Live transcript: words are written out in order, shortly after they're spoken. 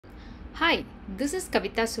Hi, this is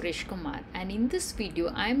Kavita Suresh Kumar, and in this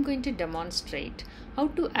video I am going to demonstrate how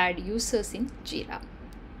to add users in Jira.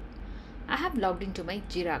 I have logged into my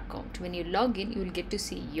Jira account. When you log in, you will get to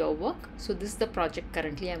see your work. So this is the project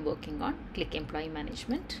currently I am working on. Click Employee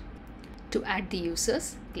Management. To add the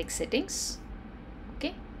users, click Settings.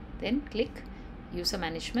 Okay, then click User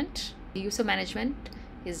Management. The User Management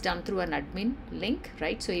is done through an admin link,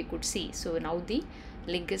 right? So you could see. So now the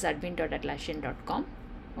link is admin.atlassian.com.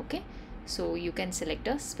 Okay, so you can select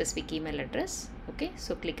a specific email address. Okay,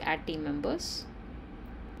 so click Add Team Members.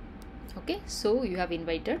 Okay, so you have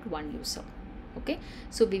invited one user. Okay,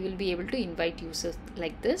 so we will be able to invite users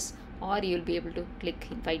like this, or you will be able to click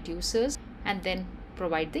Invite Users and then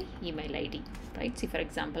provide the email ID, right? See, for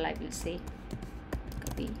example, I will say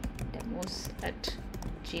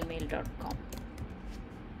demos@gmail.com.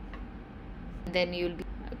 Then you will be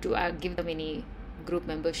to give them any group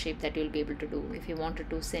membership that you'll be able to do. If you wanted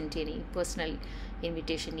to send any personal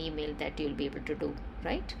invitation email, that you'll be able to do,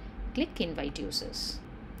 right? Click Invite Users.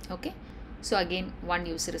 Okay, so again one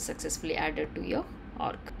user is successfully added to your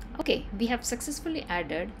org. Okay, we have successfully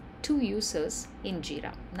added 2 users in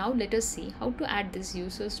Jira. Now let us see how to add these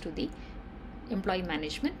users to the employee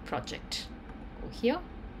management project. Go here,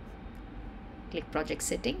 click Project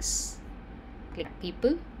Settings, click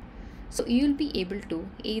People. So you will be able to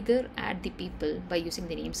either add the people by using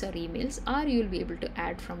the names or emails, or you will be able to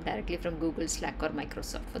add directly from Google, Slack or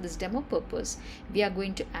Microsoft. For this demo purpose, we are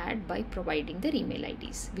going to add by providing their email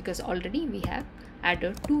IDs, because already we have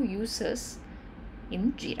added 2 users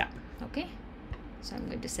in Jira. Okay, so I'm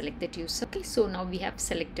going to select that user. Okay, so now we have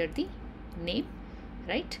selected the name,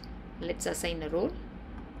 right? Let's assign a role.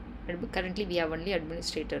 Currently we have only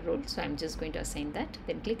administrator role, so I'm just going to assign that.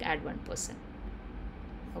 Then click Add One Person.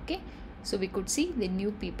 Okay, so we could see the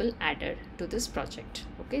new people added to this project.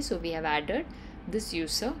 Okay, so we have added this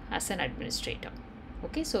user as an administrator.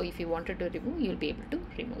 Okay, so if you wanted to remove, you'll be able to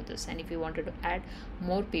remove this, and if you wanted to add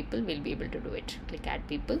more people, we'll be able to do it. Click Add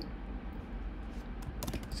People.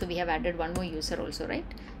 So we have added one more user also, right?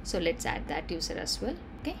 So let's add that user as well.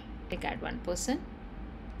 Okay, click Add One Person,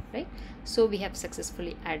 right? So we have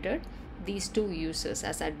successfully added these 2 users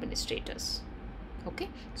as administrators. Okay,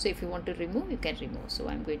 so if you want to remove, you can remove. So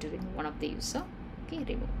I'm going to remove one of the user. Okay,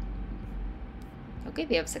 remove. Okay,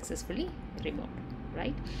 we have successfully removed,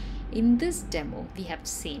 right? In this demo, we have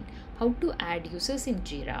seen how to add users in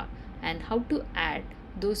Jira and how to add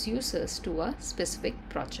those users to a specific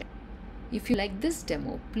project. If you like this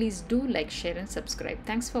demo, please do like, share and subscribe.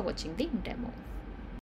 Thanks for watching the demo.